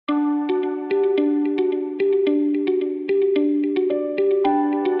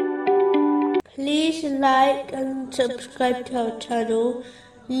like and subscribe to our channel.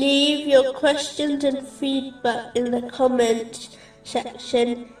 Leave your questions and feedback in the comments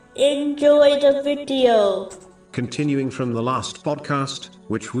section. Enjoy the video. Continuing from the last podcast,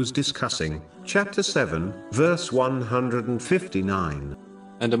 which was discussing chapter 7, verse 159.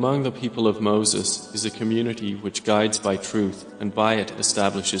 And among the people of Moses is a community which guides by truth and by it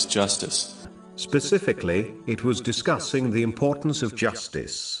establishes justice. Specifically, it was discussing the importance of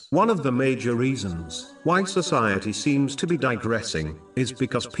justice. One of the major reasons why society seems to be digressing is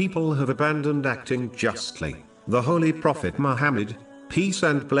because people have abandoned acting justly. The Holy Prophet Muhammad, peace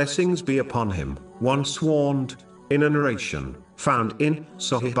and blessings be upon him, once warned, in a narration found in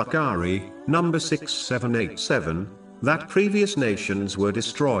Sahih Bukhari, number 6787, that previous nations were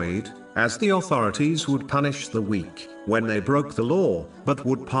destroyed, as the authorities would punish the weak when they broke the law, but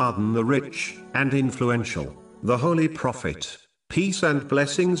would pardon the rich and influential. The Holy Prophet, peace and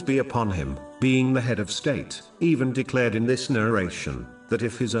blessings be upon him, being the head of state, even declared in this narration that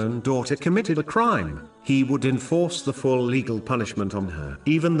if his own daughter committed a crime, he would enforce the full legal punishment on her.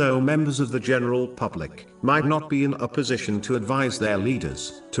 Even though members of the general public might not be in a position to advise their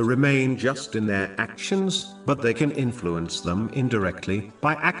leaders to remain just in their actions, but they can influence them indirectly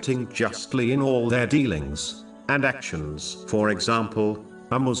by acting justly in all their dealings and actions. For example,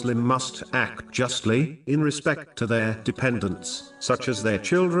 a Muslim must act justly in respect to their dependents, such as their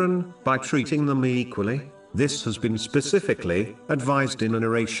children, by treating them equally. This has been specifically advised in a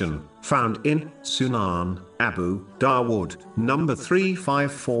narration found in Sunan Abu Dawood, number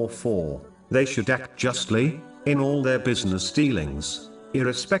 3544. They should act justly in all their business dealings,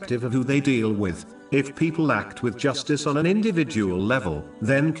 irrespective of who they deal with. If people act with justice on an individual level,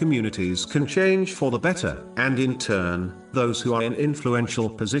 then communities can change for the better, and in turn, those who are in influential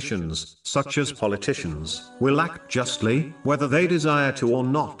positions, such as politicians, will act justly, whether they desire to or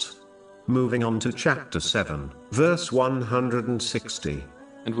not. Moving on to chapter 7, verse 160.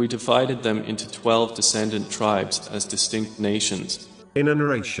 And we divided them into 12 descendant tribes as distinct nations. In a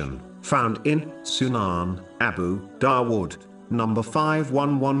narration found in Sunan Abu Dawood, number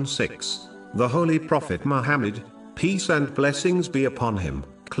 5116, the Holy Prophet Muhammad, peace and blessings be upon him,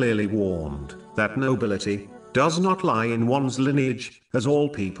 clearly warned that nobility does not lie in one's lineage, as all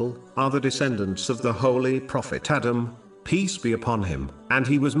people are the descendants of the Holy Prophet Adam, peace be upon him, and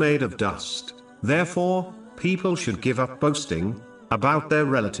he was made of dust. Therefore, people should give up boasting about their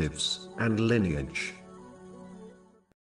relatives and lineage.